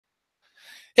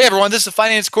Hey everyone, this is the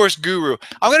Finance Course Guru.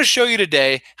 I'm going to show you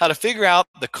today how to figure out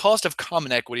the cost of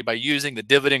common equity by using the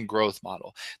dividend growth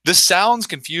model. This sounds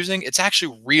confusing. It's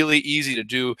actually really easy to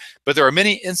do, but there are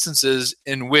many instances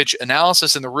in which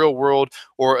analysis in the real world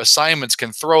or assignments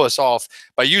can throw us off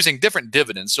by using different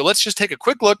dividends. So let's just take a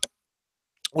quick look.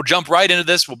 We'll jump right into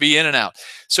this. We'll be in and out.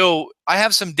 So I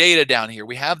have some data down here.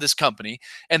 We have this company,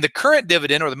 and the current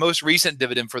dividend or the most recent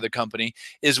dividend for the company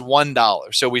is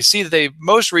 $1. So we see that they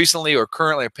most recently or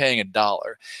currently are paying $1.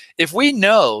 If we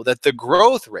know that the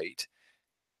growth rate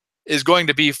is going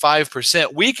to be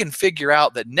 5%, we can figure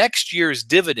out that next year's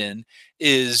dividend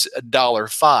is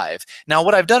 $1.05. Now,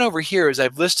 what I've done over here is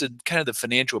I've listed kind of the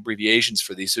financial abbreviations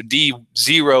for these. So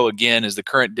D0 again is the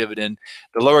current dividend.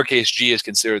 The lowercase g is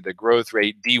considered the growth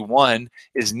rate. D1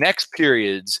 is next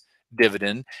period's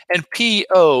dividend, and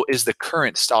PO is the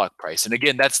current stock price. And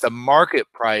again, that's the market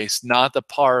price, not the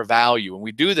par value. When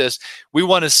we do this, we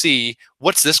want to see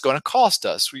what's this going to cost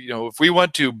us. If we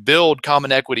want to build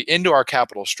common equity into our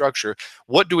capital structure,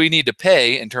 what do we need to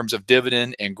pay in terms of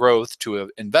dividend and growth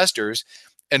to investors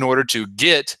in order to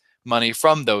get money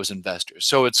from those investors?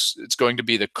 So it's going to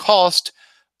be the cost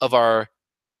of our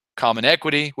common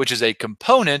equity, which is a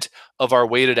component of our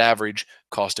weighted average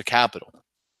cost of capital.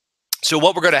 So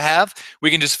what we're going to have, we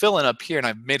can just fill in up here, and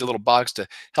I've made a little box to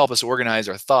help us organize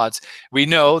our thoughts. We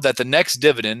know that the next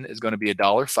dividend is going to be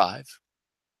 $1.05.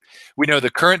 We know the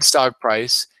current stock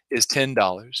price is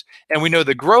 $10, and we know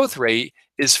the growth rate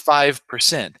is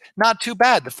 5%. Not too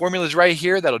bad. The formula is right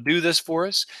here. That'll do this for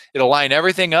us. It'll line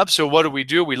everything up. So what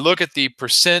do? We look at the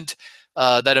percent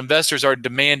that investors are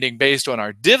demanding based on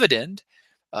our dividend,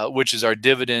 which is our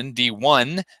dividend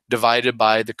D1 divided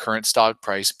by the current stock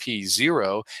price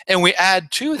P0, and we add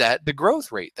to that the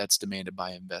growth rate that's demanded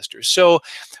by investors. So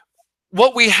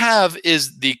what we have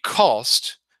is the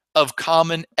cost of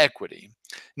common equity.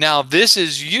 Now, this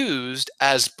is used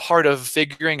as part of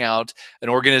figuring out an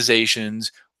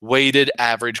organization's weighted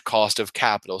average cost of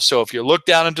capital. So if you look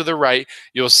down and to the right,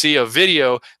 you'll see a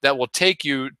video that will take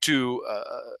you to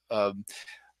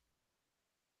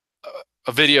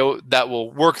a video that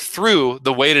will work through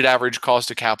the weighted average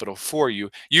cost of capital for you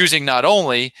using not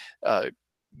only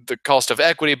the cost of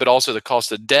equity, but also the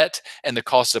cost of debt and the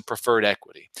cost of preferred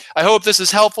equity. I hope this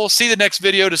is helpful. See the next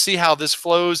video to see how this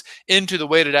flows into the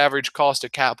weighted average cost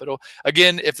of capital.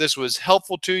 Again, if this was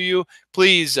helpful to you,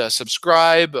 please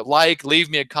subscribe, like, leave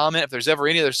me a comment. If there's ever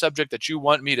any other subject that you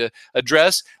want me to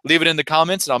address, leave it in the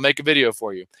comments and I'll make a video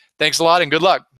for you. Thanks a lot and good luck.